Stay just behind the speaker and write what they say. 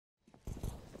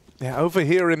Yeah, over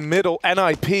here in middle,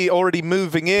 NIP already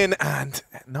moving in, and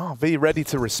NaVi ready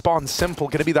to respond. Simple,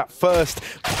 going to be that first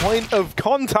point of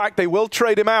contact. They will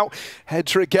trade him out.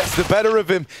 Headtrick gets the better of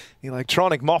him.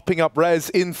 Electronic mopping up Rez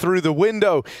in through the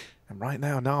window. And right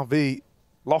now, NaVi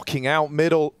locking out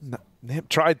middle. Nip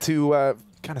tried to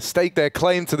kind of stake their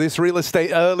claim to this real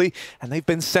estate early, and they've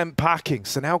been sent packing.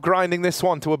 So now grinding this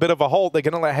one to a bit of a halt. They're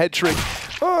going to let Headtrick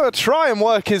try and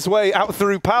work his way out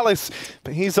through Palace,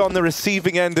 but he's on the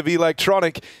receiving end of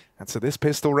Electronic. And so this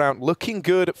pistol round looking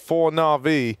good for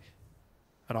NaVi.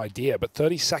 An idea, but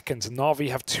 30 seconds, and NaVi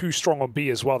have too strong on B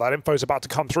as well. That info's about to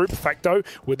come through. Perfecto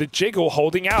with the jiggle,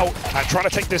 holding out and trying to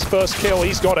take this first kill.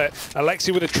 He's got it.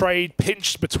 Alexi with a trade,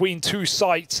 pinched between two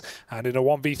sites, and in a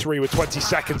 1v3 with 20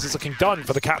 seconds, it's looking done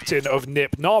for the captain of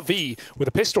NiP. NaVi with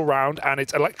a pistol round, and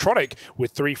it's Electronic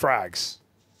with 3 frags.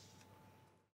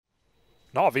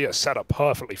 NaVi is set up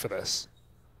perfectly for this.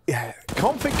 Yeah,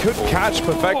 Config could catch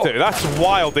Perfecto. That's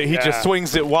wild that he just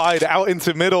swings it wide out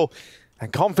into middle.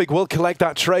 And Config will collect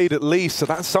that trade at least, so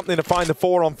that's something to find the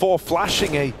 4-on-4.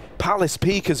 Flashing a Palace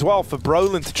peak as well for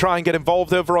Brolin to try and get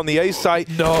involved over on the A site.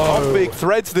 No. Config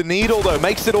threads the needle though,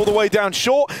 makes it all the way down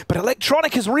short, but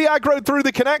Electronic has re-aggroed through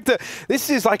the connector. This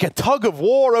is like a tug of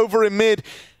war over in mid.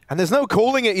 And there's no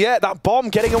calling it yet. That bomb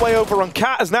getting away over on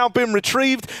Cat has now been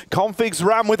retrieved. Config's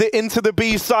ran with it into the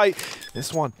B site.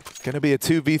 This one going to be a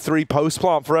 2v3 post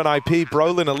plant for NIP.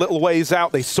 Brolin a little ways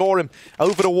out. They saw him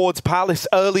over towards Palace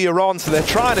earlier on, so they're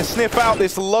trying to sniff out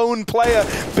this lone player.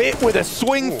 Bit with a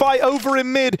swing fight over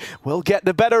in mid. Will get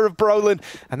the better of Brolin,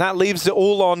 and that leaves it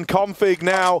all on Config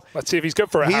now. Let's see if he's good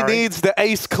for it, He Harry. needs the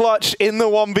ace clutch in the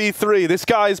 1v3. This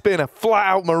guy's been a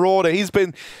flat-out marauder. He's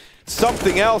been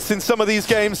something else in some of these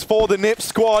games for the NiP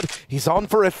squad. He's on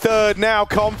for a third now.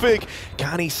 Config,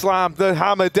 can he slam the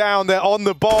hammer down? They're on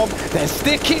the bomb. They're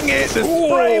sticking it. The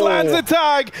spray lands a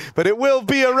tag, but it will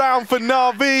be around for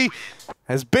NaVi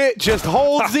as Bit just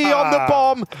holds Z on the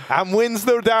bomb and wins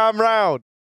the damn round.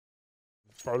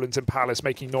 Brolin's in Palace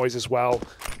making noise as well.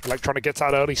 Electronic gets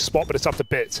out early spot, but it's up to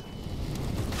Bit.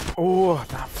 Oh,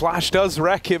 that flash does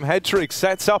wreck him. Headtrick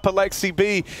sets up Alexi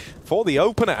B for the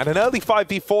opener. And an early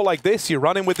 5v4 like this, you're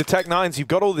running with the Tech 9s, you've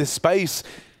got all this space.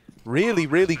 Really,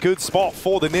 really good spot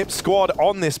for the NiP squad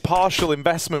on this partial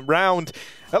investment round.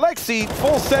 Alexi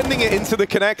full sending it into the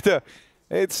connector.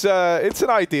 It's an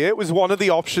idea. It was one of the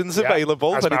options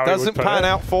available, but it doesn't pan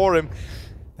out for him.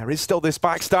 There is still this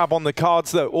backstab on the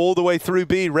cards, though, all the way through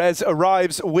B. Rez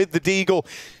arrives with the Deagle.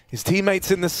 His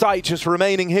teammates in the site just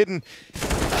remaining hidden.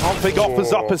 Config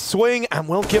offers up a swing and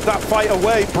will give that fight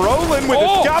away. Brolin with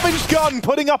a scavenge gun,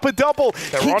 putting up a double.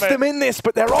 Keeps them in this,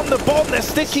 but they're on the bomb. They're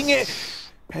sticking it.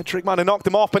 Headtrick might have knocked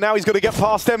them off, but now he's got to get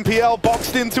past MPL.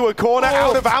 Boxed into a corner,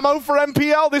 out of ammo for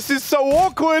MPL. This is so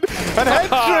awkward. And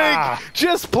Headtrick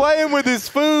just playing with his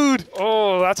food.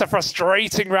 Oh, that's a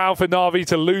frustrating round for NaVi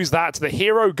to lose that to the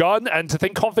hero gun, and to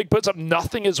think Config puts up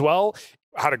nothing as well.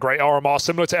 Had a great RMR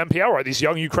similar to MPL, right? These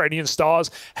young Ukrainian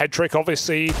stars. Headtrick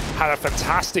obviously had a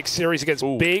fantastic series against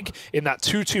Big in that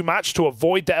 2-2 match to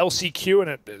avoid the LCQ, and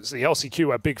it was the LCQ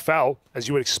where Big fell, as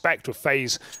you would expect with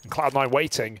FaZe and Cloud9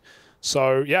 waiting.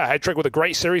 So yeah, Headtrick with a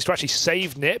great series to actually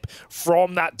save NiP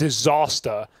from that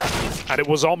disaster. And it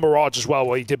was on Mirage as well,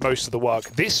 where he did most of the work.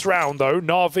 This round, though,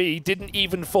 NaVi didn't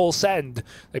even full send.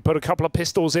 They put a couple of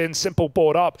pistols in, simple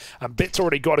board up, and Bit's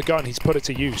already got a gun. He's put it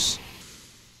to use.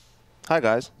 Hi,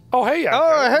 guys. Oh, hey, Yanko.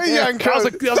 Oh, hey, Yanko.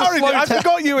 Sorry, I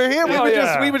forgot you were here.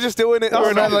 We were just doing it.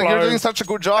 Oh, man, like, you're doing such a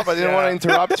good job. I didn't want to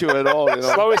interrupt you at all. You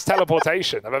know? Slowest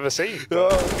teleportation I've ever seen.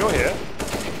 You're here.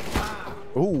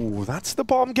 Ooh, that's the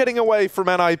bomb getting away from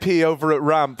NIP over at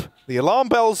ramp. The alarm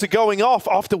bells are going off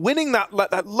after winning that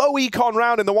low econ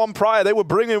round in the one prior. They were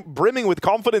brimming with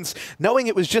confidence, knowing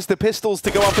it was just the pistols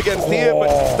to go up against here,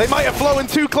 but they might have flown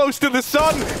too close to the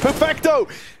sun. Perfecto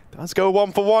does go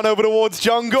 1-for-1 over towards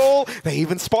jungle. They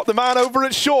even spot the man over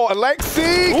at short.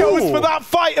 Alexi goes for that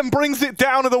fight and brings it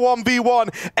down to the 1v1.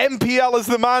 MPL is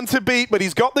the man to beat, but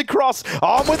he's got the cross.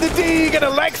 On with the dig, and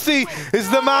Alexi is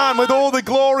the man with all the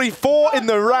glory. 4 in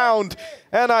the round.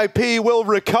 NIP will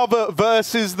recover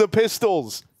versus the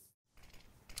Pistols.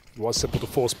 It was simple to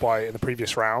force buy in the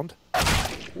previous round.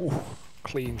 Ooh,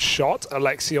 clean shot.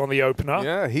 Alexi on the opener.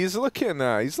 Yeah, he's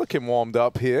looking warmed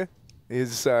up here.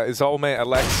 His old mate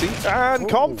Alexi. And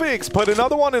Config's put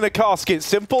another one in a casket.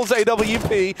 Simple's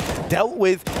AWP dealt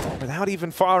with without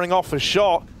even firing off a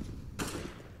shot.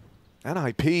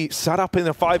 NIP set up in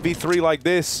a 5v3 like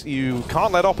this. You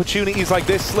can't let opportunities like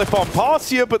this slip on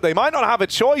past you, but they might not have a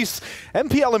choice.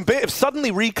 MPL and Bit have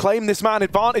suddenly reclaimed this man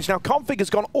advantage. Now Config has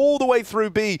gone all the way through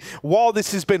B while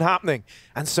this has been happening.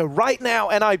 And so right now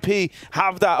NIP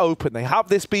have that open. They have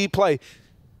this B play.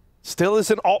 still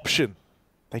is an option.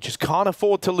 They just can't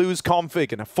afford to lose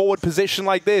config. In a forward position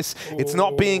like this, it's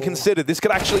not being considered. This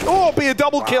could actually, be a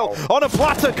double kill on a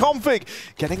platter. Config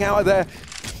getting out of there.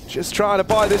 Just trying to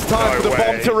buy this time for the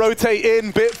bomb to rotate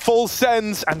in. Bit full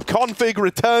sends, and config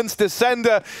returns to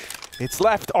sender. It's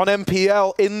left on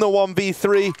MPL in the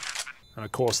 1v3. And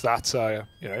of course, that's, you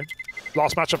know,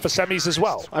 last matchup for semis as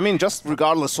well. I mean, just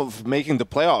regardless of making the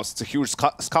playoffs, it's a huge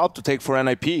scalp to take for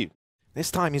NIP. This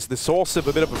time he's the source of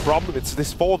a bit of a problem. It's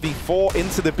this 4v4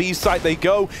 into the B site they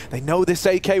go. They know this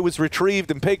AK was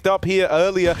retrieved and picked up here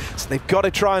earlier, so they've got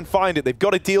to try and find it. They've got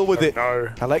to deal with it. No.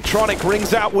 Electronic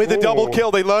rings out with a double kill.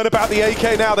 They learn about the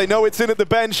AK now. They know it's in at the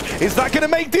bench. Is that going to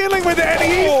make dealing with it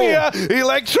any easier?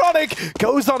 Electronic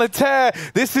goes on a tear.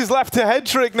 This is left to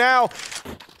Hedrick now.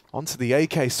 Onto the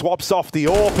AK, swaps off the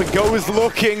AWP and goes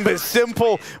looking, but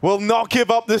Simple will not give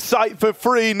up the site for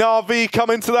free. NaVi come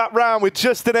into that round with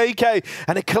just an AK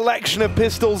and a collection of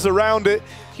pistols around it.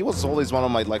 He was always one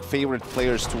of my favorite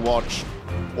players to watch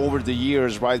over the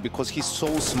years, right? Because he's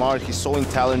so smart, he's so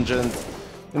intelligent.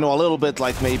 You know, a little bit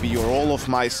like maybe your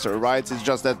Olofmeister, right? It's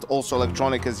just that also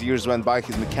Electronic, as years went by,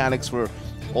 his mechanics were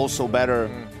also better.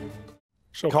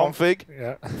 Config,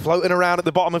 floating around at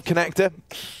the bottom of connector.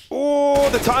 Oh,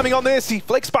 the timing on this. He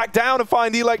flicks back down to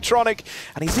find Electronic,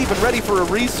 and he's even ready for a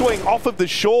reswing off of the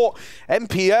short.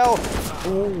 MPL,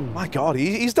 oh my God,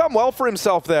 he's done well for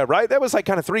himself there, right? There was like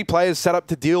kind of 3 players set up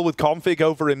to deal with Config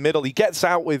over in middle. He gets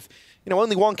out with, you know,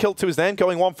 only 1 kill to his name,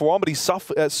 going 1-for-1, but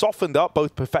he's softened up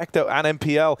both Perfecto and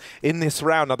MPL in this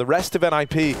round. Now the rest of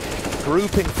NIP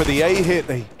grouping for the A-hit.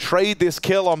 They trade this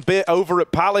kill on Bit over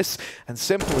at Palace, and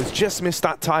Simple has just missed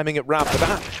that timing at ramp. But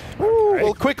that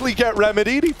will quickly get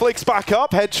remedied. He flicks back up.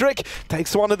 Hedrick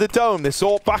takes one of the dome. This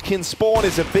AWP back in spawn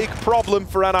is a big problem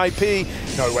for NIP.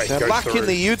 No way. They're lacking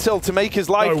the util to make his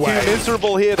life too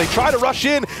miserable here. They try to rush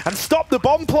in and stop the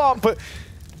bomb plant, but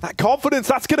that confidence,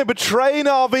 that's going to betray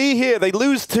NaVi here. They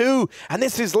lose 2, and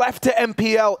this is left to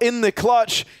MPL in the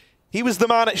clutch. He was the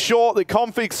man at short that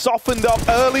Config softened up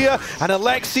earlier, and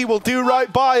Alexi will do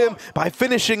right by him by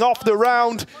finishing off the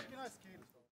round.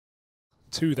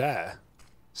 2 there.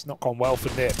 It's not gone well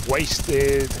for Nip.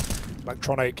 Wasted.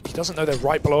 Electronic, he doesn't know they're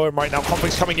right below him right now.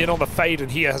 Config's coming in on the fade,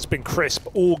 and he has been crisp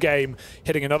all game,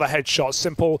 hitting another headshot.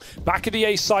 Simple back at the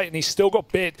A site, and he's still got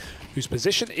Bit, whose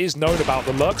position is known about.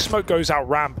 The lurk smoke goes out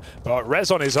ramp, but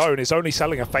Rez on his own is only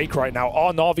selling a fake right now.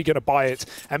 Are NaVi going to buy it?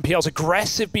 MPL's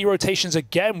aggressive B rotations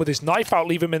again with his knife out,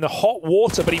 leave him in the hot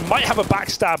water, but he might have a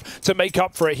backstab to make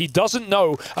up for it. He doesn't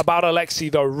know about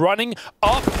Alexi though. Running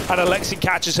up, and Alexi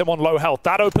catches him on low health.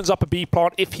 That opens up a B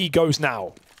plant if he goes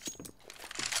now.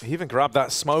 He even grabbed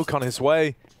that smoke on his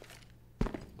way.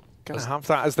 Gonna have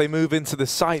that as they move into the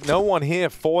site. No one here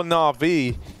for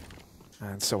NaVi.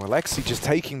 And so Alexi just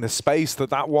taking the space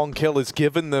that 1 kill has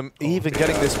given them, even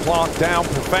getting this plant down.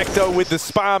 Perfecto with the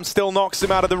spam still knocks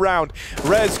him out of the round.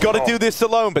 Rez got to do this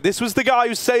alone, but this was the guy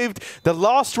who saved the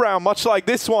last round, much like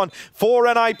this one, for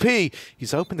NIP.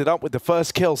 He's opened it up with the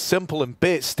first kill. Simple and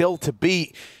Bit still to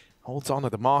beat. Holds on to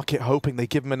the market, hoping they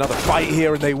give him another fight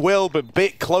here, and they will, but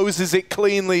Bit closes it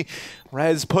cleanly.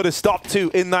 Rez put a stop to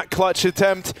in that clutch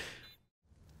attempt.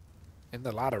 In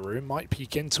the ladder room, might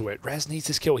peek into it. Rez needs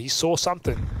his kill. He saw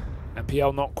something.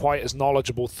 MPL not quite as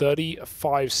knowledgeable.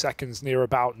 35 seconds near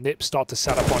about. Nip start to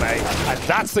set up on A, and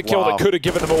that's the kill that could have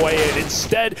given them a way in.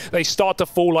 Instead, they start to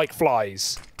fall like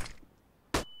flies.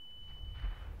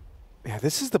 Yeah,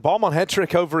 this is the bomb on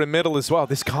Hedrick over in middle as well.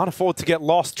 This can't afford to get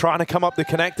lost trying to come up the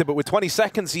connector, but with 20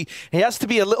 seconds, he has to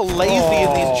be a little lazy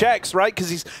in these checks, right? Because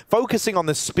he's focusing on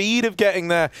the speed of getting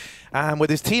there. And with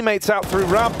his teammates out through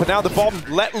ramp, but now the bomb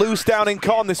let loose down in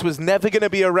con. This was never going to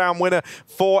be a round winner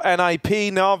for NIP.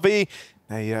 NaVi,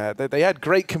 they had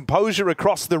great composure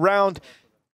across the round.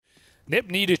 Nip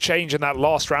needed change in that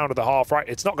last round of the half, right?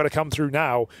 It's not going to come through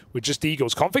now with just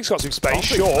Eagles. Config's got some space,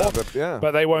 sure,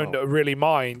 but they won't really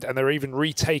mind, and they're even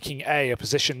retaking a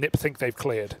position Nip think they've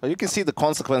cleared. You can see the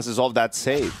consequences of that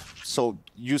save. So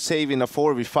you save in a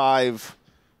 4v5,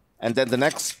 and then the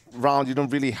next round you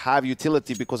don't really have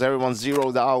utility because everyone's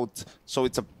zeroed out. So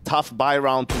it's a tough buy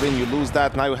round to win. You lose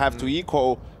that, now you have to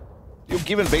eco. You've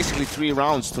given basically 3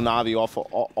 rounds to NaVi off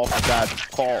of that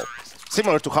call.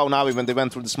 Similar to how NaVi when they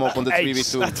went through the smoke on the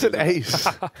 3v2. That's an ace.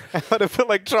 But if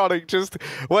Electronic just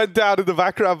went down in the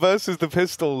background versus the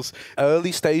pistols.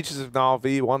 Early stages of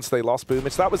NaVi, once they lost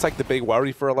Boomich, that was like the big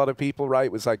worry for a lot of people, right?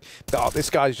 It was like, oh, this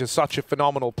guy's just such a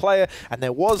phenomenal player. And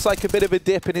there was like a bit of a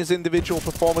dip in his individual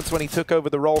performance when he took over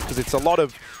the role, because it's a lot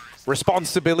of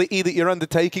responsibility that you're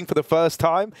undertaking for the first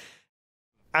time.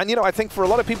 And, you know, I think for a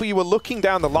lot of people, you were looking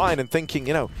down the line and thinking,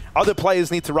 you know, other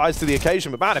players need to rise to the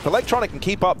occasion. But, man, if Electronic can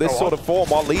keep up this sort of form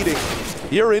while leading,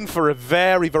 you're in for a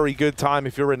very, very good time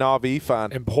if you're a NaVi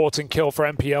fan. Important kill for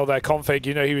NPL there. Config,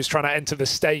 you know, he was trying to enter the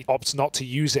state, opts not to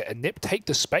use it. And Nip take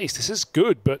the space. This is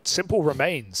good, but Simple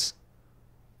remains.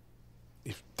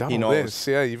 You've done all this,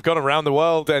 yeah, you've gone around the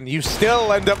world and you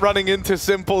still end up running into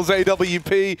Simple's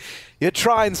AWP. You're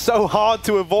trying so hard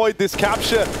to avoid this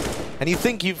capture. And you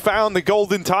think you've found the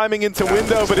golden timing into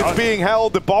window, but it's being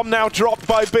held. The bomb now dropped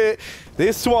by Bit.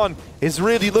 This one is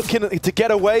really looking to get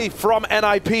away from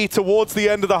NIP towards the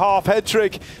end of the half.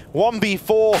 Headtrick,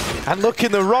 1v4, and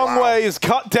looking the wrong way is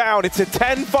cut down. It's a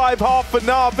 10-5 half for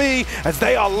NaVi as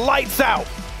they are lights out.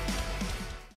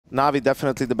 NaVi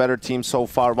definitely the better team so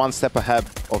far, one step ahead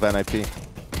of NIP.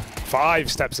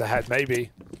 5 steps ahead,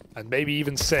 maybe. And maybe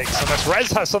even 6, unless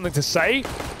Rez has something to say.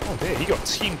 Oh dear, he got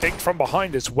team dinked from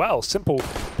behind as well. Simple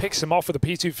picks him off with a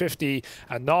P250,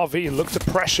 and NaVi look to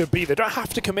pressure B. They don't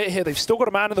have to commit here. They've still got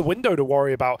a man in the window to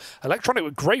worry about. Electronic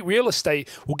with great real estate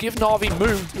will give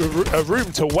NaVi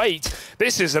room to wait.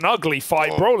 This is an ugly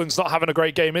fight. Brolin's not having a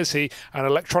great game, is he? And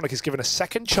Electronic is given a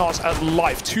second chance at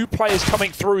life. 2 players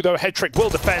coming through, though. Headtrick will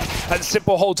defend, and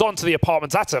Simple holds on to the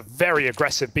apartments. That's a very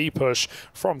aggressive B push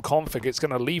from Config. It's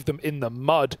going to leave them in the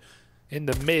mud, in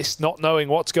the mist, not knowing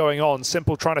what's going on.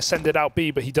 Simple trying to send it out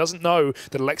B, but he doesn't know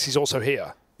that Alexi's also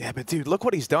here. Yeah, but dude, look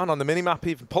what he's done on the minimap,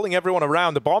 even pulling everyone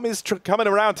around. The bomb is coming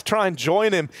around to try and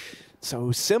join him.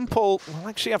 So Simple will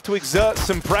actually have to exert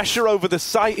some pressure over the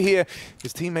site here.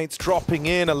 His teammates dropping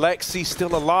in. Alexi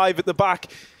still alive at the back.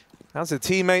 Has a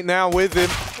teammate now with him.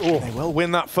 Oh, they will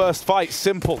win that first fight.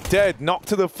 Simple dead, knocked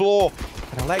to the floor.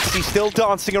 And Alexi still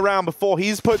dancing around before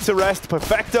he's put to rest.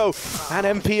 Perfecto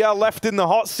and NPL left in the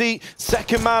hot seat.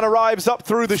 Second man arrives up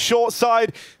through the short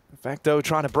side. Perfecto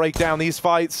trying to break down these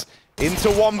fights into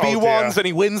 1v1s, and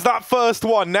he wins that first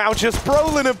one. Now just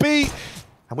Brolin a beat.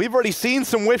 And we've already seen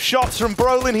some whiff shots from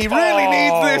Brolin. He really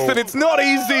needs this, and it's not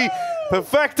easy.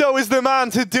 Perfecto is the man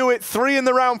to do it. 3 in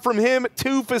the round from him,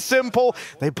 2 for Simple.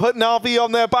 They put NaVi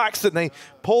on their backs and they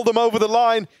pull them over the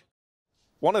line.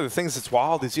 One of the things that's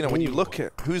wild is, you know, when you look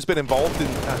at who's been involved in...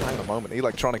 hang on a moment,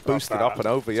 Electronic boosted up and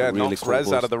over. Yeah, really knocks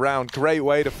Rez out of the round. Great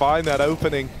way to find that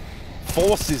opening.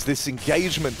 Forces this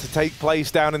engagement to take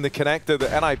place down in the connector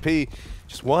that NIP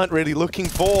just weren't really looking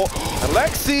for.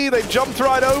 Alexi, they've jumped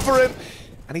right over him.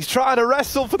 And he's trying to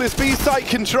wrestle for this B-site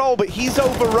control, but he's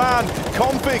overran.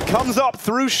 Config comes up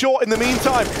through short in the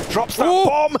meantime. Drops that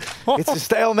bomb. It's a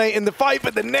stalemate in the fight,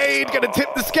 but the nade gonna tip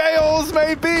the scales,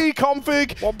 maybe.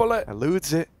 Config 1 bullet.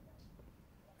 eludes it.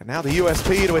 And now the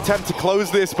USP to attempt to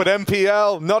close this, but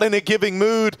NPL not in a giving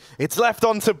mood. It's left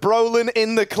onto Brolin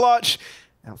in the clutch.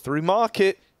 Now through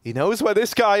Market, he knows where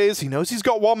this guy is. He knows he's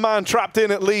got 1 man trapped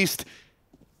in at least.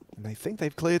 And they think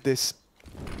they've cleared this.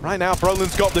 Right now,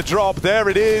 Brolin's got the drop. There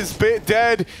it is, Bit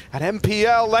dead. And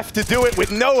NPL left to do it with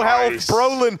no health.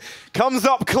 Brolin comes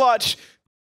up clutch.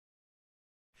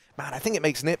 Man, I think it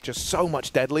makes Nip just so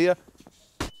much deadlier.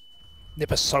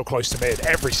 Nip is so close to mid.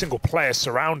 Every single player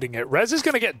surrounding it. Rez is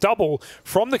going to get double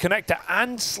from the connector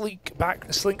and slink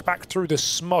back through the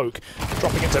smoke.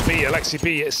 Dropping into B. Alexi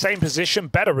B, same position,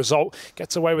 better result.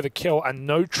 Gets away with a kill and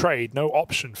no trade, no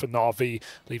option for NaVi,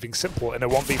 leaving Simple in a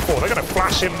 1v4. They're going to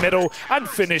flash in middle and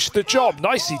finish the job.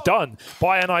 Nicely done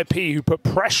by NIP, who put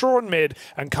pressure on mid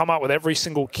and come out with every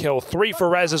single kill. 3 for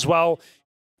Rez as well.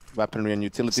 Weaponry and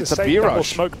utility. It's a B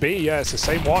rush. Smoke B, yeah, it's the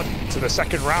same one to the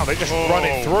second round. They just run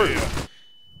it through.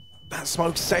 That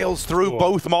smoke sails through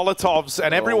both Molotovs,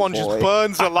 and everyone just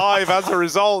burns alive as a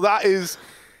result. That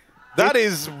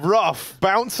is rough.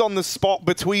 Bounce on the spot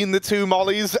between the 2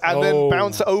 mollies, and then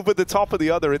bounce over the top of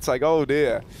the other. It's like, oh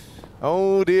dear.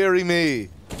 Oh dearie me.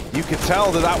 You could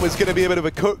tell that that was going to be a bit of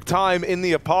a cook time in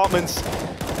the apartments.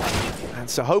 And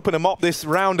so hoping to mop this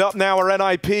round up now are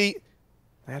NIP.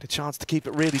 They had a chance to keep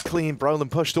it really clean. Brolin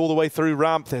pushed all the way through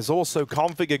ramp. There's also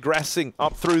Config aggressing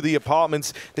up through the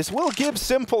apartments. This will give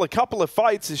Simple a couple of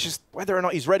fights. It's just whether or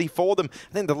not he's ready for them.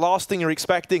 I think the last thing you're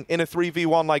expecting in a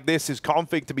 3v1 like this is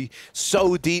Config to be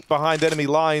so deep behind enemy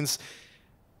lines.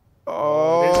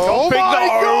 Oh my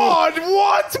God,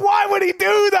 what? Why would he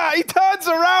do that? He turns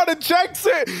around and checks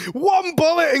it. 1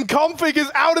 bullet and Config is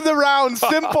out of the round.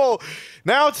 Simple.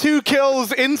 Now 2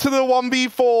 kills into the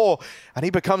 1v4. And he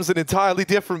becomes an entirely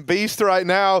different beast right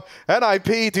now.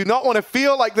 NIP do not want to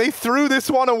feel like they threw this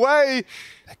one away.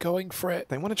 They're going for it.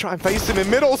 They want to try and face him in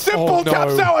middle. Simple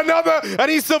taps out another, and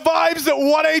he survives at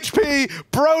 1 HP.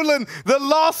 Brolin, the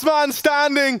last man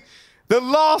standing. The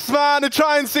last man to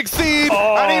try and succeed,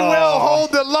 and he will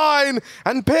hold the line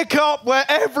and pick up where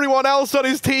everyone else on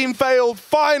his team failed,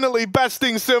 finally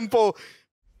besting Simple.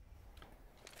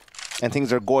 and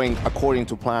things are going according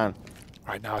to plan.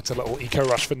 Right now, it's a little eco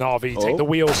rush for NaVi. Take the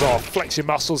wheels off, flex your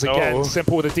muscles again.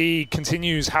 Simple with a D,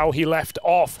 continues how he left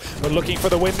off. But looking for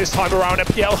the win this time around.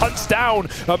 MPL hunts down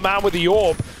a man with the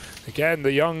orb. Again,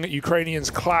 the young Ukrainians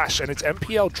clash, and it's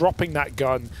MPL dropping that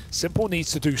gun. Simple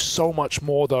needs to do so much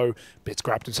more, though. Bit's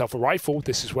grabbed himself a rifle.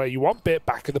 This is where you want Bit.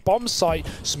 Back at the bomb site.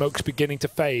 Smoke's beginning to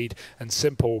fade, and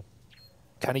Simple,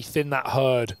 can he thin that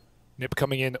herd? Nip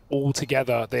coming in all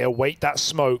together. They await that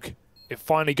smoke. It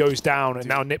finally goes down, and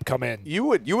now Nip come in. You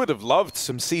would have loved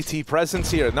some CT presence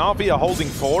here. NaVi are holding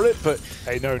for it, but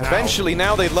they know now. Eventually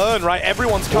now they learn, right?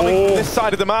 Everyone's coming from this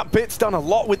side of the map. Bit's done a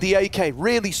lot with the AK,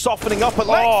 really softening up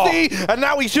Alexi, and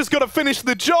now he's just got to finish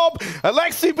the job.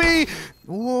 Alexi B,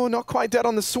 not quite dead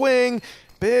on the swing.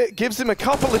 Bit gives him a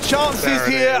couple of chances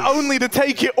here, only to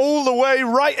take it all the way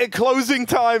right at closing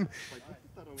time.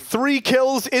 3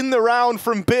 kills in the round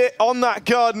from Bit on that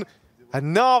gun,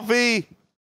 and NaVi,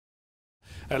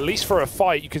 at least for a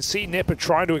fight, you can see Nipper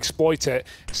trying to exploit it.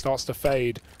 It starts to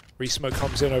fade. Resmoke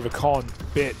comes in over Con.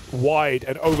 Bit wide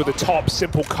and over the top.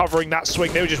 Simple covering that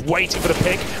swing. They were just waiting for the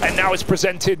pick, and now it's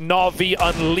presented. NaVi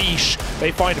unleash.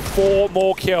 They find 4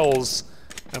 more kills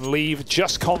and leave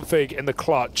just Config in the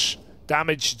clutch.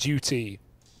 Damage duty.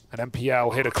 And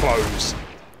MPL hit a close.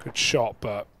 Good shot,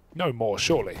 but no more,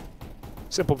 surely.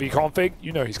 Simple v Config,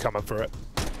 you know he's coming for it.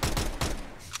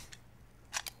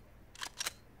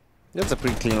 That's a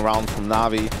pretty clean round from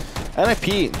NaVi.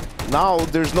 NIP, now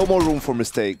there's no more room for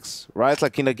mistakes, right?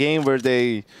 Like in a game where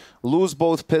they lose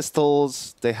both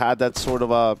pistols, they had that sort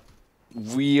of a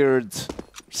weird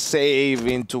save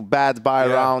into bad buy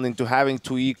round, into having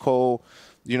to eco,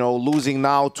 you know, losing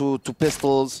now to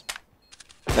pistols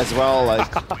as well. Like,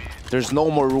 there's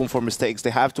no more room for mistakes.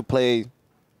 They have to play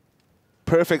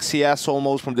perfect CS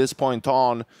almost from this point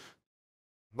on.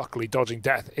 Luckily, dodging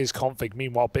death is Config.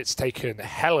 Meanwhile, Bit's taken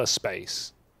hella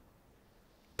space.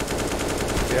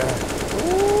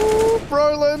 Ooh,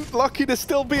 Brolin, lucky to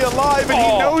still be alive, and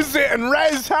he knows it. And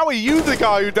Rez, how are you the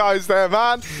guy who dies there,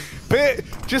 man? Bit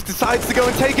just decides to go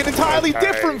and take an entirely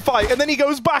different fight, and then he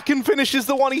goes back and finishes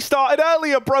the one he started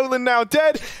earlier. Brolin now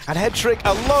dead, and Headtrick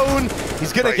alone.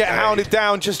 He's going to get hounded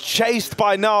down, just chased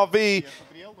by NaVi.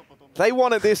 They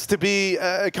wanted this to be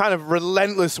a kind of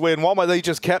relentless win, one where they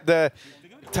just kept their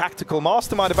tactical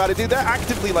mastermind about it. Dude, they're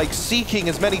actively like seeking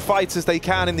as many fights as they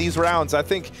can in these rounds. I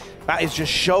think that is just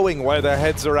showing where their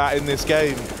heads are at in this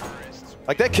game.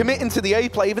 Like, they're committing to the A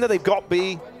play, even though they've got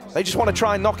B. They just want to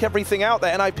try and knock everything out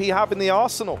that NIP have in the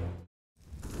arsenal.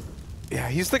 Yeah,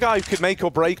 he's the guy who could make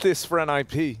or break this for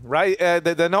NIP, right?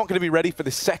 They're not going to be ready for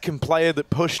the second player that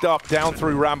pushed up down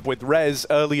through ramp with Rez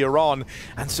earlier on.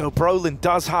 And so Brolin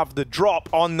does have the drop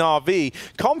on NaVi.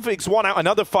 Config's won out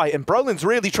another fight, and Brolin's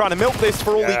really trying to milk this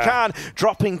for all he can.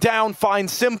 Dropping down,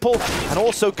 finds Simple, and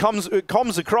also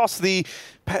comes across the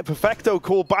Perfecto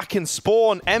call back in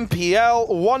spawn. MPL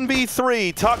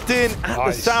 1v3 tucked in at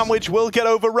the sandwich, will get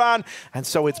overran. And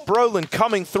so it's Brolin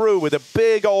coming through with a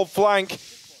big old flank.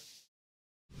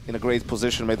 In a great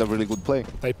position, made a really good play.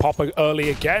 They pop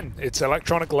early again. It's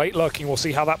electronic late lurking. We'll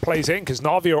see how that plays in, because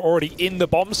NaVi are already in the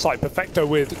bomb site. Perfecto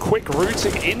with quick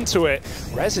rooting into it.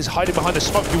 Rez is hiding behind the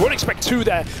smoke. You wouldn't expect 2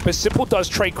 there, but Simple does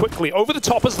trade quickly. Over the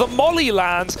top as the molly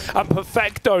lands, and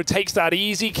Perfecto takes that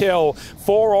easy kill.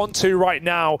 4 on 2 right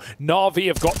now. NaVi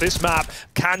have got this map.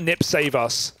 Can Nip save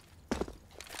us?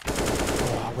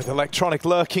 With electronic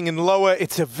lurking in lower,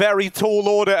 it's a very tall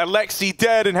order. Alexi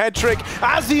dead, and Headtrick,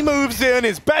 as he moves in,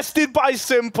 is bested by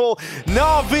Simple.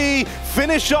 NaVi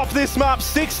finish off this map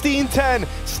 16-10,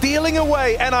 stealing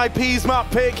away NIP's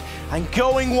map pick and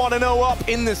going 1-0 up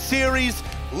in the series,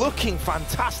 looking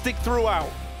fantastic throughout.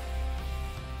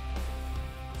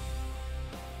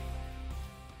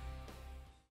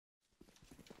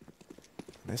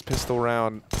 This pistol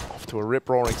round off to a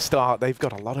rip-roaring start. They've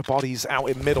got a lot of bodies out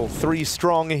in middle. 3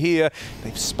 strong here.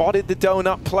 They've spotted the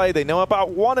donut play. They know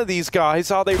about one of these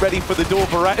guys. Are they ready for the door?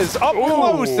 Beretta's up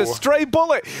close. A stray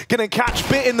bullet gonna catch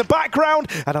Bit in the background.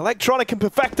 And Electronic and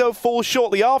Perfecto fall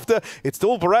shortly after. It's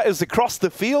Dual Berettas across the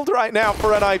field right now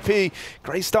for NIP.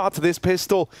 Great start to this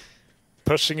pistol.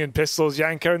 Pushing in pistols,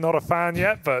 Yanko, not a fan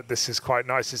yet, but this is quite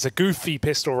nice. It's a goofy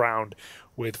pistol round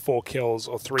with 4 kills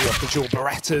or 3 off the dual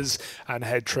Berettas, and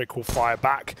Headtrick will fire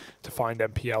back to find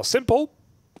MPL. Simple,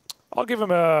 I'll give him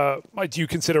my due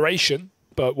consideration,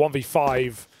 but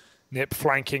 1v5, Nip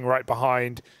flanking right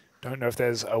behind. Don't know if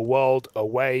there's a world, a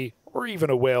way, or even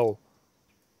a will.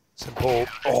 Simple,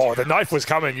 oh, the knife was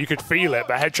coming, you could feel it,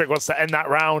 but Headtrick wants to end that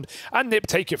round, and Nip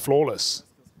take it flawless.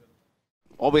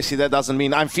 Obviously, that doesn't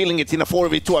mean I'm feeling it in a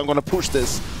 4v2, I'm going to push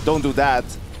this. Don't do that.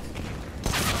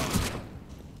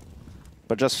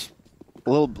 But just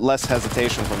little less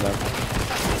hesitation from them.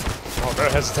 Oh, no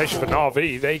hesitation for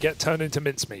NaVi. They get turned into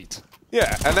mincemeat.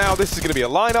 Yeah, and now this is going to be a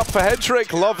lineup for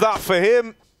Hedrick. Love that for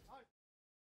him.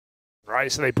 Right,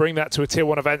 so they bring that to a Tier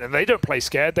 1 event, and they don't play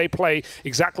scared. They play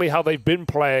exactly how they've been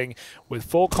playing, with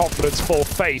full confidence, full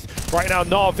faith. Right now,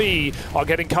 NaVi are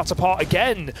getting cut apart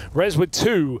again. Rez with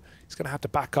 2. He's going to have to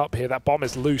back up here. That bomb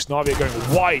is loose. NaVi are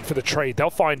going wide for the trade. They'll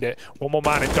find it. One more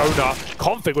man in Donut.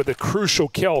 Config with a crucial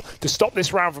kill to stop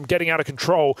this round from getting out of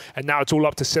control. And now it's all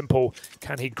up to Simple.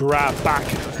 Can he grab back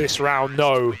this round?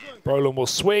 No. Brolin will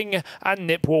swing, and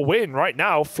Nip will win. Right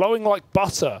now, flowing like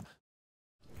butter.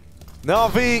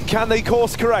 NaVi, can they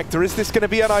course correct, or is this going to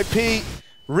be NIP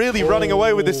really running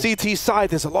away with the CT side?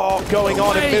 There's a lot going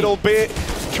on in middle bit,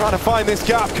 trying to find this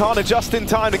gap, can't adjust in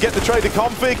time to get the trade to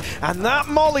Config, and that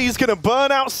Molly's going to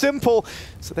burn out Simple.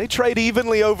 So they trade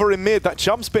evenly over in mid. That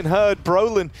jump's been heard.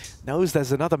 Brolin knows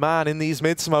there's another man in these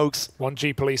mid smokes.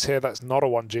 1G police here, that's not a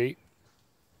 1G.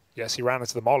 Yes, he ran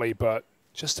into the Molly, but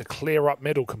just to clear up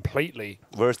middle completely.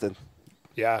 Worsted.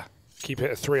 Yeah. Keep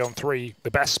it a 3-on-3. The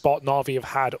best spot NaVi have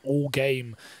had all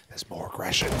game. There's more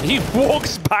aggression. He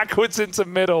walks backwards into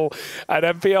middle, and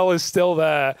MPL is still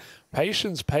there.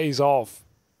 Patience pays off.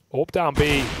 Orb down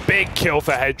B. Big kill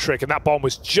for Hedrick, and that bomb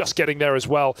was just getting there as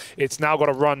well. It's now got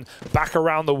to run back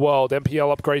around the world.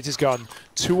 MPL upgrades his gun.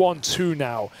 2-on-2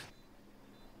 now.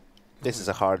 This is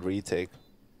a hard retake.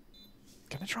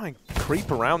 Gonna try and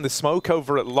creep around the smoke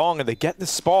over at long, and they get the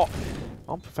spot.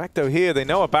 On Perfecto here, they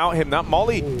know about him. That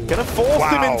Molly gonna force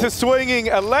him into swinging.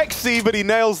 Alexi, but he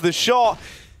nails the shot.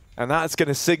 And that's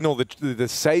gonna signal the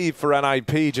save for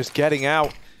NIP, just getting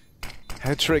out.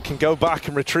 Hedrick can go back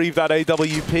and retrieve that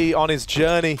AWP on his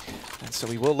journey. And so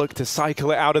he will look to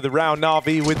cycle it out of the round.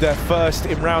 NaVi with their first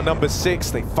in round number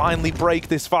 6. They finally break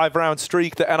this 5-round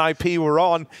streak that NIP were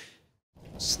on.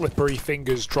 Slippery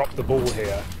fingers drop the ball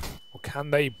here.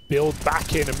 Can they build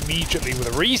back in immediately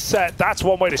with a reset? That's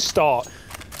one way to start.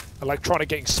 Electronic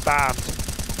getting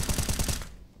spammed.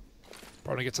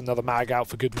 Probably gets another mag out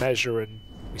for good measure, and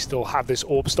we still have this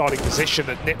orb starting position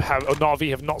that NaVi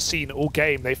have not seen all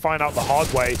game. They find out the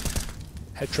hard way.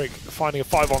 Hedrick finding a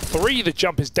 5-on-3. The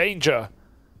jump is danger.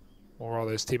 Or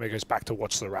rather, his teammate goes back to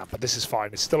watch the ramp, but this is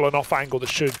fine. It's still an off angle that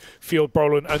should field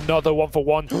Brolin another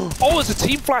 1-for-1. Oh, there's a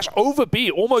team flash over B.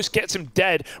 Almost gets him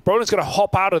dead. Brolin's going to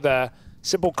hop out of there.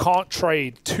 Simple can't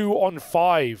trade.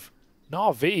 2-on-5.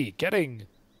 NaVi getting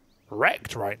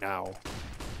wrecked right now.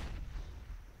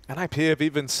 NIP have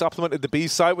even supplemented the B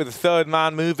site with a 3rd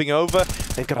man moving over.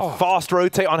 They've got a fast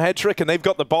rotate on Hedrick, and they've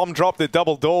got the bomb drop, the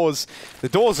double doors. The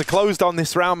doors are closed on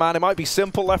this round, man. It might be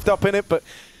Simple left up in it, but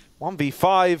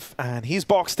 1v5, and he's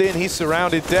boxed in. He's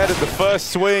surrounded, dead at the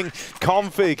first swing.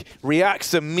 Config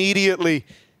reacts immediately.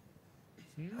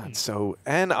 And so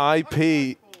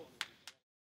NIP.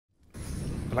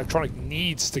 Electronic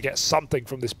needs to get something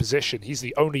from this position. He's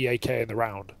the only AK in the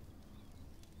round.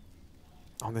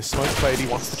 On this smoke fade, he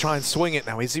wants to try and swing it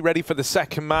now. Is he ready for the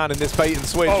 2nd man in this bait and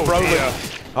switch? Oh,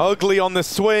 Brolin, ugly on the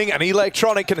swing, and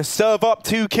Electronic going to serve up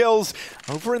 2 kills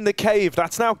over in the cave.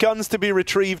 That's now guns to be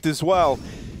retrieved as well.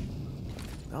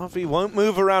 NaVi won't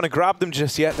move around and grab them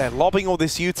just yet. They're lobbing all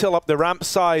this util up the ramp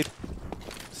side.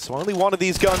 So only one of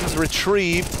these guns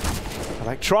retrieved.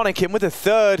 Electronic in with a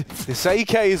 3rd. This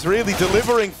AK is really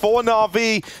delivering for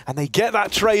NaVi, and they get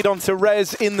that trade onto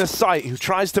Rez in the site, who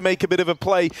tries to make a bit of a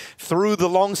play through the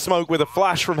long smoke with a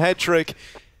flash from Hedrick.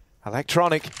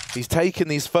 Electronic, he's taken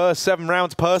these first 7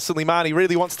 rounds personally, man. He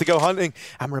really wants to go hunting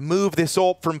and remove this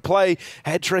AWP from play.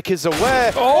 Hedrick is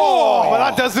aware. Oh, but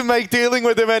that doesn't make dealing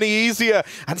with him any easier.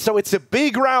 And so it's a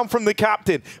big round from the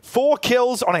captain. 4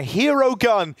 kills on a hero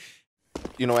gun.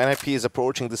 You know, NIP is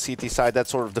approaching the CT side.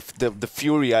 That's sort of the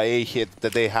Fury IA hit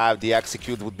that they have. The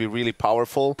execute would be really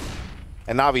powerful.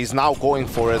 And NaVi is now going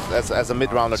for it as a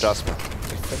mid-round adjustment.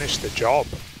 They finished the job.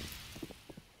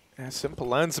 Yeah, Simple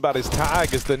learns about his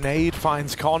tag as the nade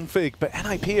finds Config, but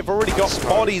NIP have already got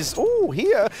bodies. Oh,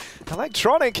 here,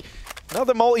 Electronic,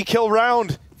 another multi-kill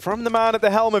round from the man at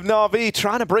the helm of NaVi,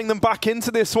 trying to bring them back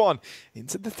into this one.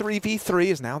 Into the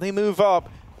 3v3 as now they move up.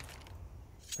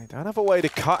 They don't have a way to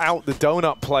cut out the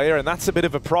donut player, and that's a bit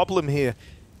of a problem here.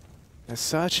 They're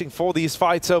searching for these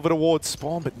fights over towards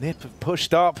spawn, but Nip have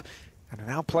pushed up and are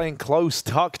now playing close,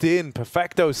 tucked in.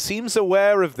 Perfecto seems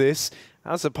aware of this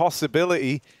as a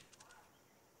possibility.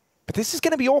 But this is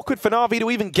going to be awkward for NaVi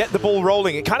to even get the ball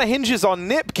rolling. It kind of hinges on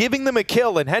Nip giving them a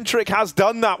kill, and Hedrick has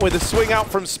done that with a swing out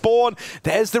from spawn.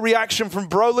 There's the reaction from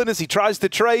Brolin as he tries to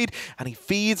trade, and he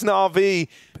feeds NaVi,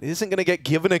 but isn't going to get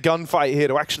given a gunfight here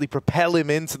to actually propel him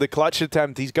into the clutch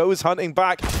attempt. He goes hunting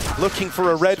back, looking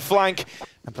for a red flank,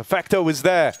 And Perfecto was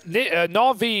there.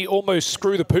 NaVi almost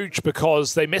screw the pooch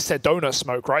because they missed their donut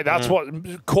smoke, right? That's what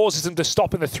causes them to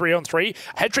stop in the 3-on-3.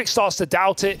 Hedrick starts to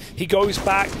doubt it. He goes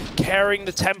back, carrying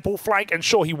the temple flank, and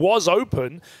sure, he was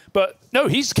open, but no,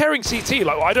 he's carrying CT.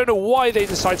 Like, I don't know why they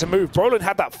decided to move. Brolin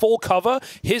had that full cover.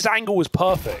 His angle was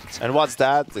perfect. And what's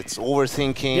that? It's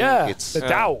overthinking. Yeah, it's the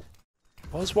doubt.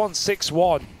 Was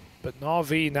 1-6-1, but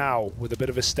NaVi now with a bit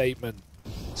of a statement.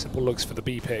 Simple looks for the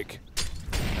B pick.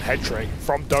 Hedrick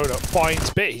from Donut finds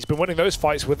Bit. He's been winning those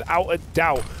fights without a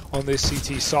doubt on this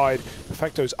CT side.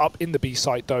 Perfecto's up in the B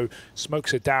site though.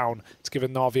 Smokes it down. It's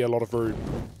given NaVi a lot of room.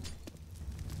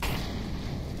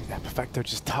 Yeah, Perfecto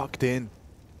just tucked in.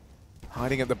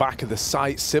 Hiding at the back of the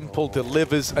site. Simple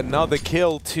delivers another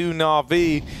kill to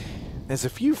NaVi. There's a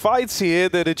few fights here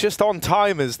that are just on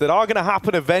timers that are going to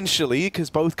happen eventually because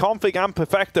both Config and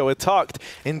Perfecto are tucked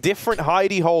in different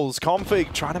hidey holes.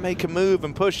 Config trying to make a move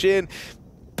and push in.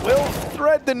 Will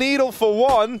thread the needle for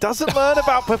one. Doesn't learn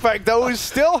about Perfecto, who's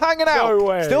still hanging out. No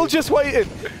way. Still just waiting.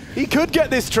 He could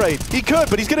get this trade. He could,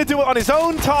 but he's going to do it on his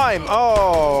own time.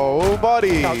 Oh,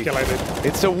 buddy. Calculated.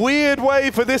 It's a weird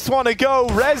way for this one to go.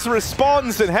 Rez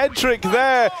responds, and Hedrick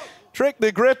there. Trick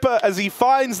the Gripper as he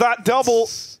finds that double.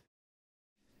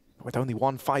 With only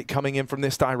one fight coming in from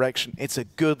this direction, it's a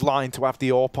good line to have the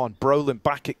AWP on. Brolin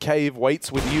back at Cave,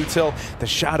 waits with Util. The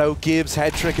Shadow gives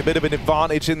Hedrick a bit of an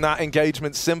advantage in that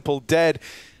engagement. Simple dead.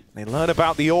 They learn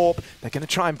about the AWP. They're going to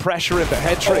try and pressure him, but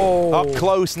Hedrick up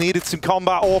close. Needed some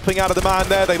combat AWPing out of the man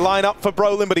there. They line up for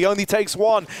Brolin, but he only takes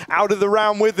one out of the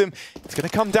round with him. It's going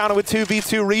to come down to a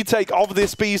 2v2 retake of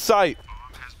this B site.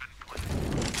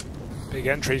 Big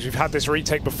entries. We've had this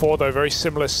retake before, though. Very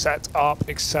similar setup,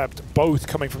 except both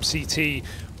coming from CT.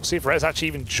 We'll see if Rez actually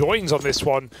even joins on this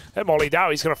one. They're mollied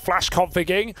out. He's going to flash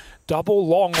configing. Double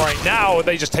long right now.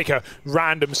 They just take a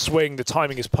random swing. The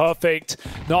timing is perfect.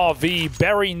 NaVi,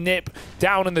 bury Nip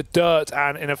down in the dirt,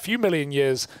 and in a few million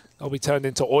years, they'll be turned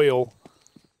into oil.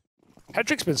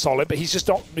 Hedrick's been solid, but he's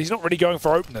not really going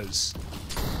for openers.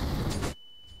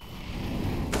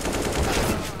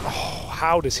 Oh,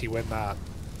 how does he win that?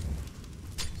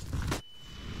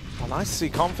 Well, nice to see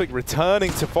Config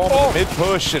returning to form the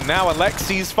mid-push, and now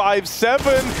Alexi's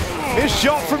 5-7. His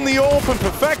shot from the AWP, and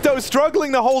Perfecto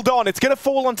struggling to hold on. It's going to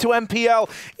fall onto MPL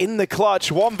in the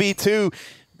clutch. 1v2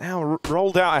 now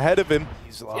rolled out ahead of him.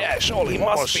 He's low. Yeah, surely. He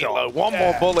must be low. One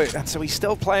more bullet, and so he's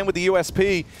still playing with the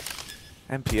USP.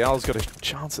 MPL's got a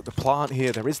chance at the plant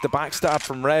here. There is the backstab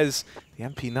from Rez. The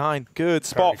MP9, good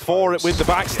spot for it with the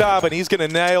backstab, and he's going to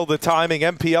nail the timing.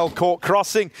 MPL caught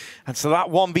crossing, and so that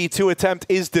 1v2 attempt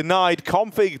is denied.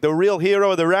 Config, the real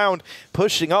hero of the round,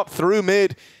 pushing up through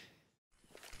mid.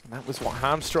 And that was what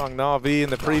hamstrung NaVi in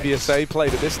the previous A play,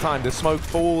 but this time the smoke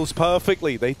falls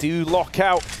perfectly. They do lock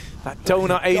out that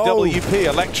donut AWP.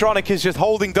 Electronic is just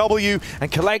holding W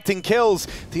and collecting kills.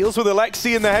 Deals with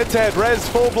Alexi in the head-to-head. Rez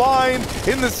full blind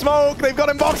in the smoke. They've got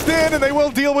him boxed in, and they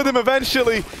will deal with him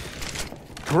eventually.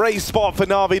 Great spot for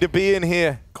NaVi to be in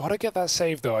here. Gotta get that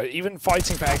save though. Even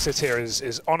fighting for exit here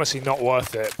is honestly not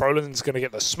worth it. Brolin's gonna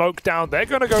get the smoke down. They're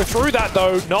gonna go through that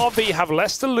though. NaVi have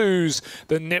less to lose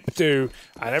than Nip do,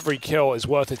 and every kill is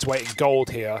worth its weight in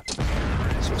gold here.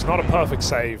 So it's not a perfect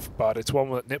save, but it's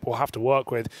one that Nip will have to work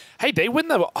with. Hey, they win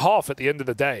the half at the end of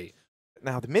the day.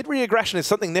 Now, the mid-reaggression is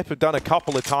something Nip have done a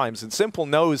couple of times, and Simple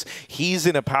knows he's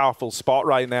in a powerful spot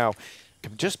right now.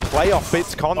 Can just play off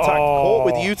Bit's contact, caught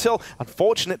with Util.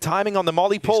 Unfortunate timing on the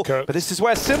molly pull, but this is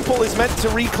where Simple is meant to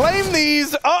reclaim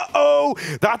these. Uh-oh!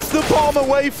 That's the bomb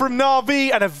away from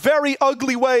NaVi, and a very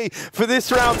ugly way for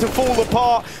this round to fall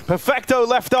apart. Perfecto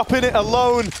left up in it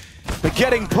alone, but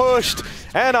getting pushed.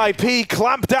 NIP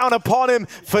clamped down upon him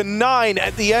for 9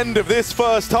 at the end of this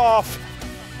first half.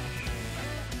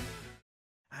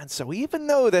 And so even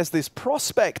though there's this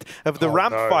prospect of the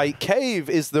ramp fight, Cave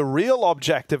is the real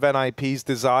object of NIP's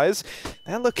desires.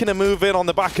 They're looking to move in on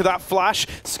the back of that flash,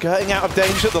 skirting out of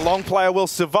danger. The long player will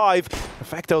survive.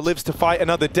 Perfecto lives to fight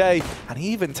another day, and he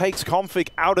even takes Config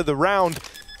out of the round.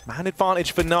 Man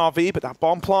advantage for NaVi, but that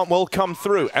bomb plant will come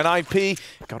through. NIP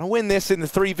gonna win this in the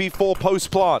 3v4 post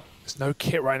plant. There's no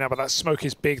kit right now, but that smoke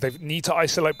is big. They need to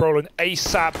isolate Brolin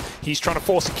ASAP. He's trying to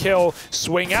force a kill,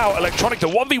 swing out. Electronic, the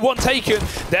 1v1 taken.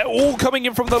 They're all coming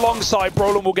in from the long side.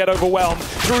 Brolin will get overwhelmed.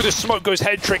 Through the smoke goes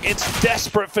Hedrick. It's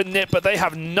desperate for Nip, but they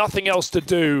have nothing else to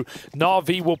do.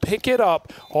 NaVi will pick it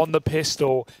up on the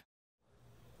pistol.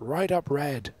 Right up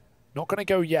red. Not going to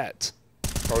go yet.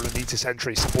 Roland needs his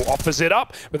entry. Simple offers it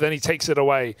up, but then he takes it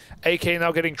away. AK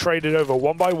now getting traded over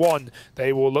one by one.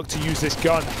 They will look to use this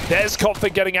gun. There's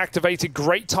Config getting activated.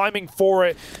 Great timing for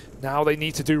it. Now they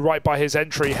need to do right by his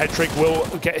entry. Hedrick will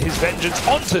get his vengeance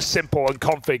onto Simple, and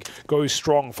Config goes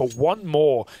strong for one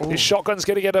more. Ooh. His shotgun's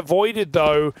going to get avoided,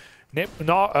 though. Nip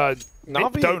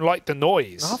don't like the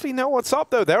noise. NaVi know what's up,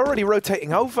 though. They're already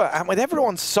rotating over, and with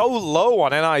everyone so low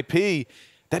on NIP,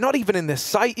 they're not even in the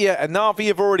site yet, and NaVi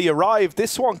have already arrived.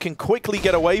 This one can quickly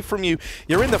get away from you.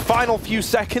 You're in the final few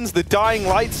seconds, the dying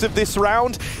lights of this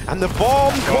round, and the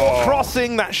bomb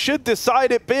crossing that should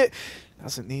decide it. Bit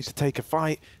doesn't need to take a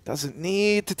fight, doesn't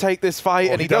need to take this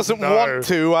fight, and he doesn't want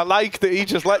to. I like that he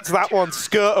just lets that one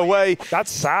skirt away.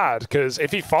 That's sad, because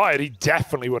if he fired, he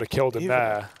definitely would have killed him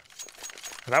there.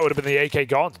 And that would have been the AK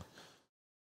gone.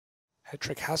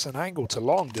 Hedrick has an angle to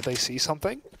long. Did they see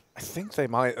something? I think they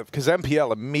might have, because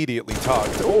MPL immediately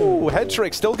tugged. Oh,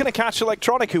 Hedrick still going to catch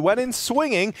Electronic, who went in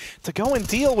swinging to go and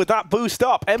deal with that boost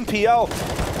up. MPL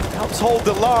helps hold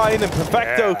the line, and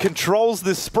Perfecto controls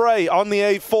the spray on the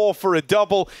A4 for a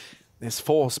double. This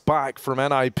force back from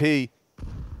NIP.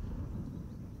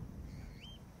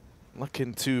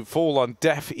 Looking to fall on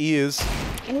deaf ears.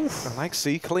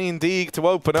 Alexi, clean Deeg to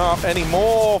open up. Any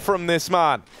more from this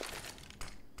man?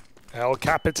 El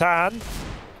Capitan.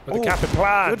 With the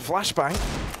Capiplan. Good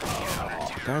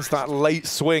flashbang. There's that late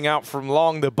swing out from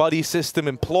long. The buddy system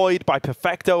employed by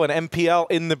Perfecto and MPL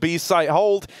in the B site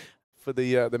hold for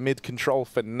the mid control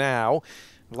for now.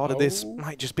 A lot of this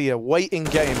might just be a waiting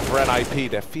game for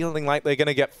NIP. They're feeling like they're going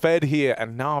to get fed here,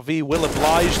 and NaVi will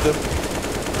oblige them.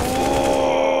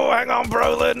 Oh, hang on,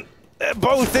 Brolin. They're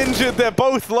both injured. They're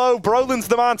both low. Brolin's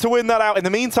the man to win that out. In the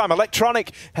meantime,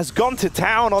 Electronic has gone to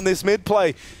town on this mid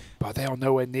play. But they are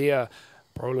nowhere near.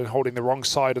 Brolin holding the wrong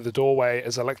side of the doorway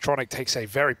as Electronic takes a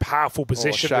very powerful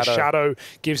position. The shadow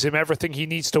gives him everything he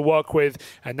needs to work with,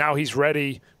 and now he's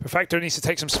ready. Perfecto needs to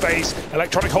take some space.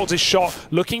 Electronic holds his shot,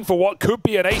 looking for what could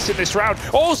be an ace in this round.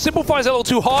 Oh, Simple fires a little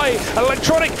too high.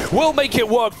 Electronic will make it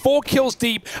work. 4 kills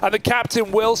deep, and the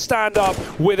captain will stand up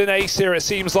with an ace here, it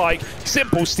seems like.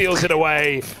 Simple steals it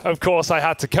away. Of course, I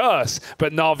had to curse,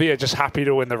 but NaVi are just happy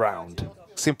to win the round.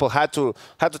 Simple had to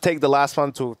take the last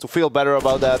one to feel better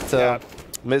about that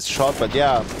missed shot, but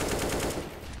yeah,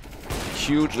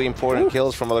 hugely important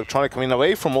kills from Electronic. I mean,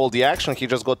 away from all the action, he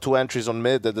just got 2 entries on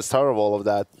mid at the start of all of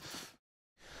that.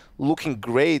 Looking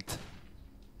great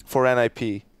for NIP.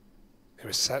 It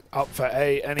was set up for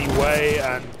A anyway,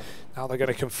 and now they're going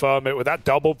to confirm it with that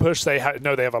double push. They have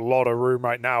a lot of room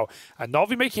right now. And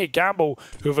NaVi making a gamble,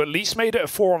 who have at least made it a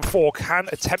 4-on-4, can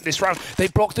attempt this round. They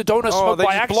blocked the donut smoke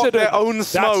by accident. Their own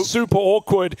smoke. That's super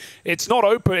awkward. It's not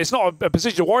open. It's not a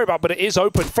position to worry about, but it is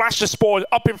open. Flash to spawn.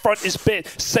 Up in front is Bit.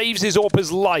 Saves his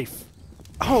AWP's life.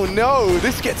 Oh no,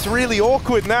 this gets really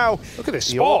awkward now. Look at this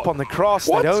the spot. AWP on the cross.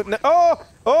 What? They don't know.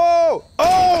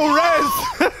 Rez!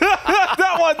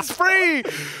 That one's free!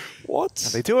 What?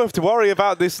 They do have to worry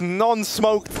about this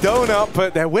non-smoked donut,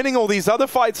 but they're winning all these other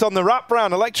fights on the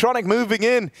wraparound. Electronic moving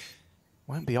in.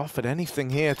 Won't be offered anything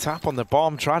here. Tap on the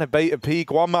bomb, trying to bait a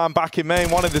peek. One man back in main,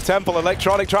 one in the temple.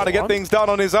 Electronic trying to get things done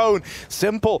on his own.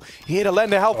 Simple here to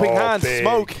lend a helping hand. Big.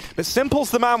 Smoke, but Simple's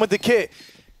the man with the kit.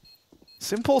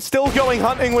 Simple still going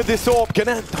hunting with this AWP.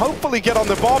 Gonna hopefully get on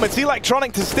the bomb. It's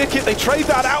Electronic to stick it. They trade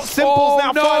that out. Simple's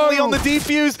now finally on the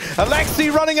defuse.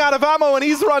 Alexi running out of ammo, and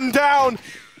he's run down.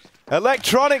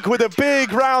 Electronic with a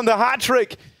big round, the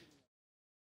hat-trick.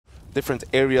 Different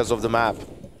areas of the map.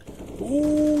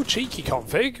 Ooh, cheeky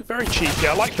config. Very cheeky.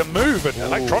 I like the move, and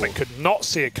Electronic could not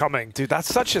see it coming. Dude, that's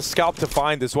such a scalp to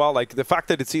find as well. Like, the fact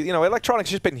that it's, you know, Electronic's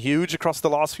just been huge across the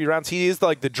last few rounds. He is,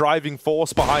 like, the driving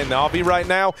force behind NaVi right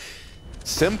now.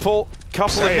 Simple.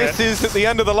 Couple of misses at the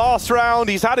end of the last round.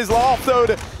 He's had his laugh, though.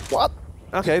 What?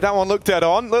 Okay, that one looked dead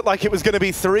on. Looked like it was going to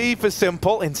be 3 for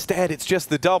Simple. Instead, it's just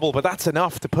the double, but that's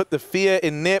enough to put the fear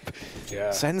in Nip.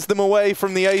 Yeah. Sends them away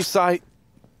from the A site.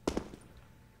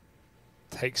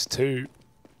 Takes 2.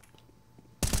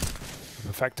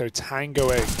 Perfecto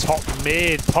tangoing, top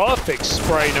mid, perfect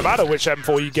spray. No matter which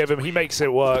M4 you give him, he makes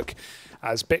it work.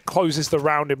 As Bit closes the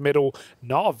round in middle,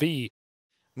 NaVi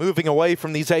moving away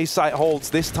from these A site holds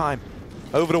this time.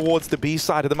 Over towards the B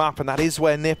side of the map, and that is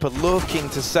where Nip are looking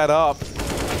to set up.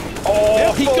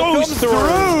 Oh, he goes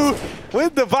through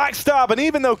with the backstab, and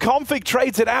even though Config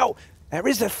trades it out, there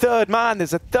is a third man.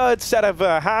 There's a third set of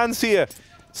hands here.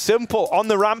 Simple on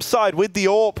the ramp side with the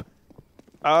AWP.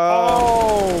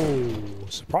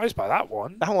 Surprised by that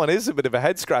one. That one is a bit of a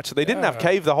head scratcher. They didn't have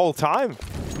Cave the whole time.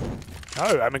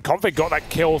 No, I mean, Config got that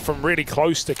kill from really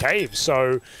close to Cave,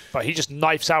 so, but he just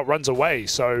knifes out, runs away,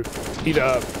 so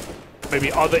either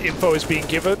maybe other info is being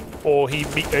given, or he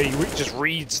just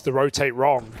reads the rotate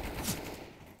wrong.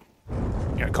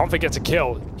 You know, Config gets a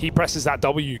kill. He presses that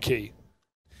W key.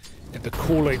 In the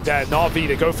cooling there, NaVi,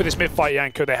 they go for this mid-fight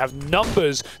Yanko. They have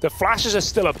numbers. The flashes are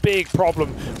still a big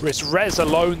problem. It's Rez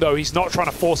alone, though. He's not trying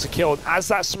to force a kill. And as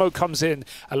that smoke comes in,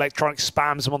 Electronic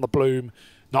spams him on the bloom.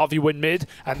 NaVi win mid,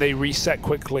 and they reset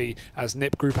quickly as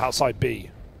Nip group outside B.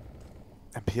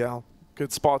 NPL,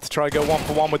 good spot to try to go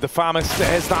 1-for-1 with the Famis.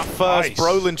 There's that first. Nice.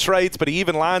 Brolin trades, but he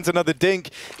even lands another dink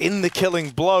in the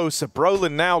killing blow. So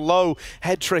Brolin now low.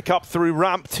 Head trick up through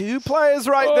ramp. 2 players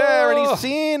right there, and he's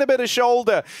seeing a bit of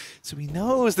shoulder. So he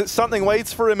knows that something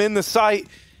waits for him in the site.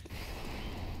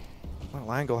 Well,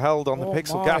 angle held on the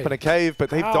pixel gap in a cave, but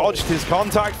they've dodged his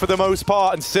contact for the most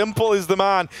part, and Simple is the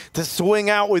man to swing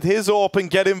out with his AWP and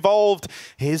get involved.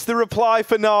 Here's the reply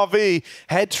for NaVi.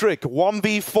 Head trick,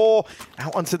 1v4,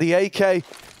 out onto the AK,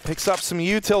 picks up some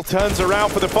util, turns around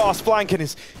for the fast flank and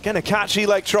is going to catch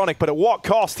Electronic, but at what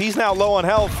cost? He's now low on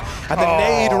health, and the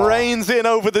nade rains in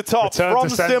over the top from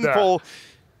Simple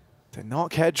to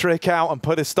knock Head trick out and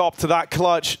put a stop to that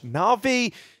clutch.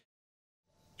 NaVi...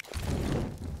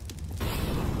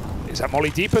 Is that molly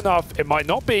deep enough? It might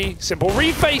not be. Simple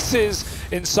refaces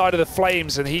inside of the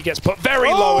flames, and he gets put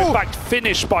very low. In fact,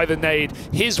 finished by the nade.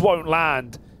 His won't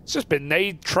land. It's just been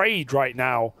nade trade right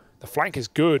now. The flank is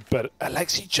good, but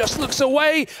Alexi just looks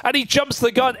away, and he jumps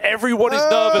the gun. Everyone is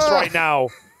nervous right now.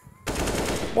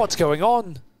 What's going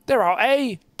on? They're out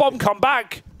A. Bomb come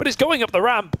back, but it's going up the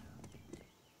ramp.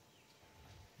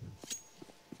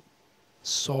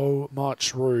 So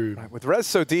much room. Right, with Rez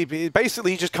so deep,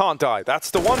 basically he just can't die. That's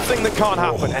the one thing that can't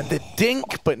happen. And the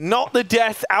dink, but not the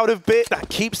death out of bit. That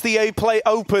keeps the A play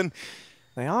open.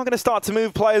 They are going to start to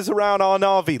move players around our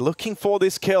NaVi, looking for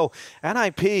this kill.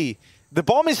 NIP, the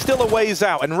bomb is still a ways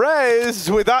out. And Rez,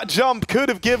 with that jump, could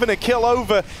have given a kill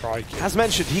over. As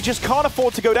mentioned, he just can't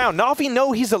afford to go down. NaVi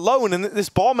know he's alone and that this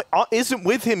bomb isn't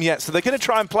with him yet. So they're going to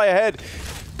try and play ahead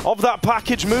of that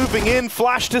package moving in.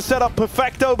 Flash to set up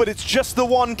Perfecto, but it's just the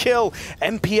one kill.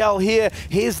 NPL here.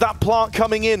 Here's that plant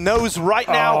coming in. Knows right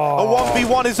now a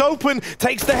 1v1 is open.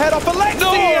 Takes the head off Alexi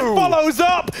and follows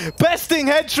up. Besting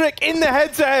Head trick in the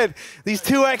head-to-head. These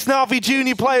two ex-NaVi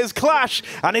junior players clash,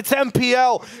 and it's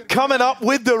NPL coming up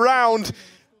with the round.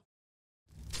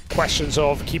 Questions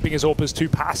of keeping his AWPers too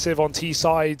passive on T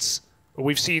sides.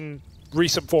 We've seen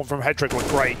recent form from Head trick look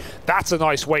great. That's a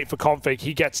nice wait for Config.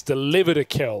 He gets delivered a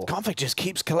kill. Config just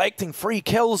keeps collecting free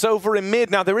kills over in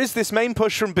mid. Now, there is this main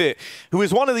push from Bit, who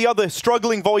is one of the other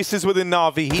struggling voices within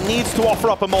NaVi. He needs to offer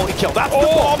up a multi-kill. That's the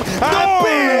bomb. And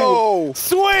Bit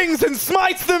swings and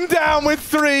smites them down with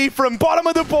 3 from bottom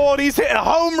of the board. He's hit a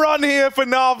home run here for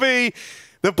NaVi.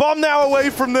 The bomb now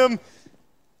away from them.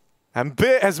 And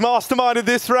Bit has masterminded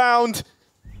this round,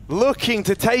 looking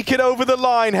to take it over the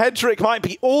line. Head trick might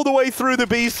be all the way through the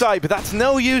B side, but that's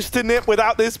no use to Nip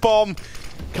without this bomb.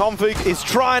 Config is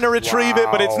trying to retrieve it,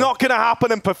 but it's not going to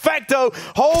happen. And Perfecto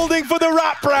holding for the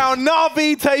wrap round.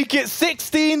 NaVi take it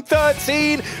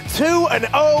 16-13, 2-0.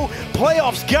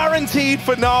 Playoffs guaranteed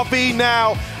for NaVi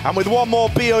now. And with one more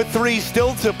BO3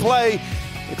 still to play,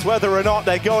 it's whether or not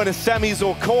they're going to semis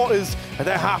or quarters, and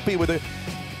they're happy with a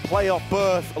playoff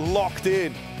berth locked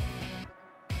in.